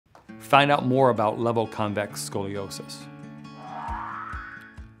Find out more about Levoconvex Scoliosis.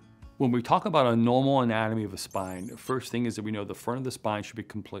 When we talk about a normal anatomy of a spine, the first thing is that we know the front of the spine should be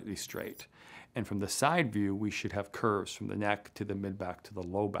completely straight. And from the side view, we should have curves from the neck to the mid-back to the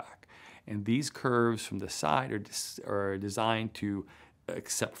low back. And these curves from the side are designed to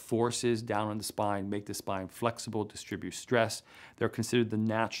accept forces down on the spine, make the spine flexible, distribute stress. They're considered the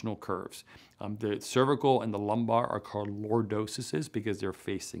natural curves. The cervical and the lumbar are called lordoses because they're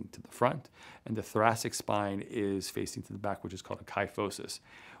facing to the front, and the thoracic spine is facing to the back, which is called a kyphosis.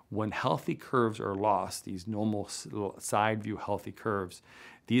 When healthy curves are lost, these normal side view healthy curves,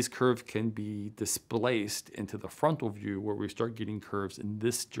 these curves can be displaced into the frontal view where we start getting curves in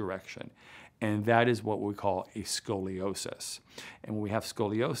this direction. And that is what we call a scoliosis. And when we have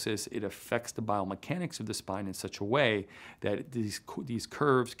scoliosis, it affects the biomechanics of the spine in such a way that these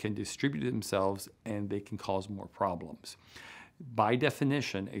curves can distribute themselves and they can cause more problems. By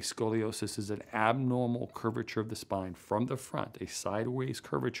definition, a scoliosis is an abnormal curvature of the spine from the front, a sideways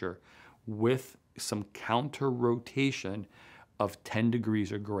curvature with some counter rotation of 10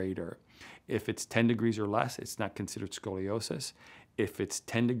 degrees or greater. If it's 10 degrees or less, it's not considered scoliosis. If it's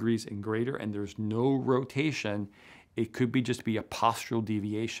 10 degrees and greater and there's no rotation, it could just be a postural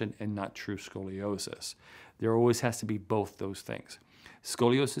deviation and not true scoliosis. There always has to be both those things.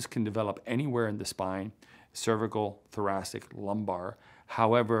 Scoliosis can develop anywhere in the spine: cervical, thoracic, lumbar.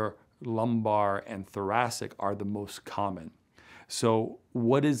 However, lumbar and thoracic are the most common. So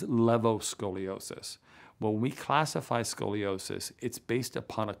what is levoscoliosis? Well, when we classify scoliosis, it's based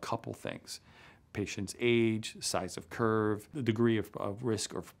upon a couple things: patient's age, size of curve, the degree of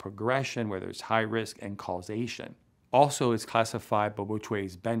risk of progression, whether it's high risk, and causation. Also, it's classified by which way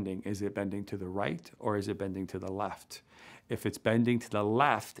it's bending. Is it bending to the right or is it bending to the left? If it's bending to the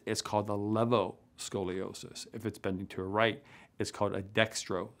left, it's called the levoscoliosis. If it's bending to the right, it's called a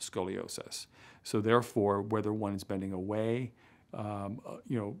dextroscoliosis. So therefore, whether one is bending away,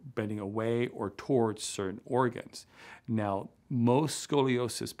 bending away or towards certain organs. Now, most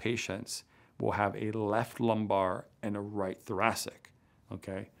scoliosis patients will have a left lumbar and a right thoracic,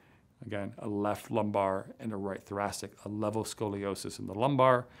 okay? Again, a left lumbar and a right thoracic, a levoscoliosis in the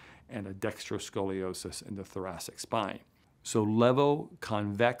lumbar and a dextroscoliosis in the thoracic spine. So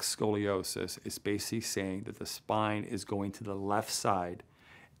levoconvex scoliosis is basically saying that the spine is going to the left side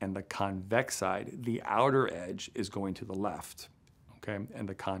and the convex side, the outer edge, is going to the left, okay? And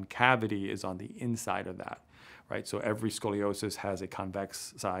the concavity is on the inside of that, right? So every scoliosis has a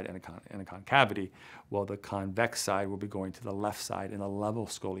convex side and a concavity. Well, the convex side will be going to the left side in a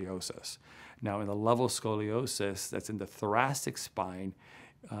levoscoliosis. Now, in the levoscoliosis that's in the thoracic spine,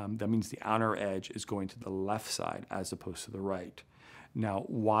 that means the outer edge is going to the left side as opposed to the right. Now,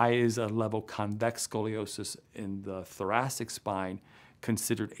 why is a levoconvex scoliosis in the thoracic spine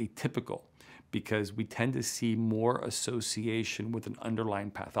considered atypical? Because we tend to see more association with an underlying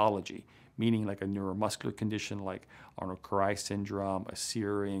pathology, meaning like a neuromuscular condition like Arnold-Chiari syndrome, a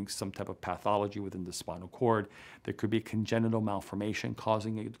searing, some type of pathology within the spinal cord. There could be a congenital malformation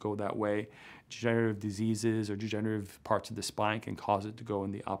causing it to go that way. Degenerative diseases or degenerative parts of the spine can cause it to go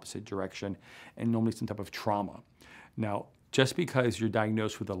in the opposite direction, and normally some type of trauma. Now, just because you're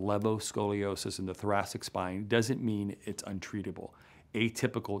diagnosed with a levoscoliosis in the thoracic spine doesn't mean it's untreatable.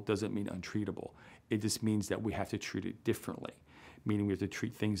 Atypical doesn't mean untreatable. It just means that we have to treat it differently, meaning we have to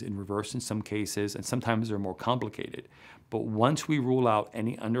treat things in reverse in some cases, and sometimes they're more complicated. But once we rule out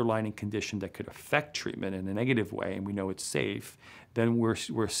any underlying condition that could affect treatment in a negative way, and we know it's safe, then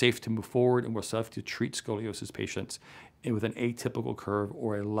we're safe to move forward, and we're safe to treat scoliosis patients with an atypical curve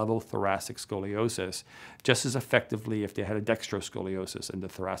or a levothoracic scoliosis just as effectively if they had a dextroscoliosis in the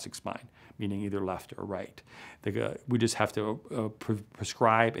thoracic spine, meaning either left or right. We just have to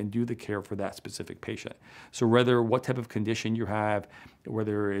prescribe and do the care for that specific patient. So what type of condition you have,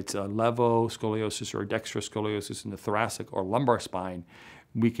 whether it's a levoscoliosis or a dextroscoliosis in the thoracic or lumbar spine,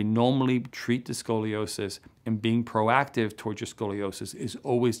 we can normally treat the scoliosis, and being proactive towards your scoliosis is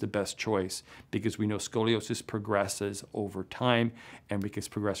always the best choice because we know scoliosis progresses over time and we can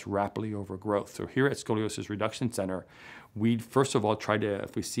progress rapidly over growth. So here at Scoliosis Reduction Center, we first of all try to,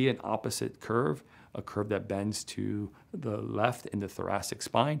 if we see an opposite curve, a curve that bends to the left in the thoracic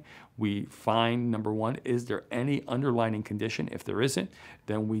spine, we find, number one, is there any underlying condition? If there isn't,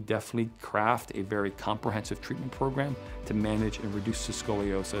 then we definitely craft a very comprehensive treatment program to manage and reduce the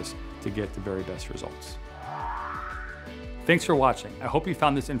scoliosis to get the very best results. Thanks for watching. I hope you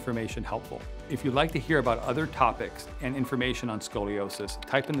found this information helpful. If you'd like to hear about other topics and information on scoliosis,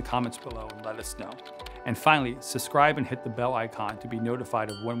 type in the comments below and let us know. And finally, subscribe and hit the bell icon to be notified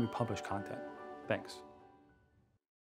of when we publish content. Thanks.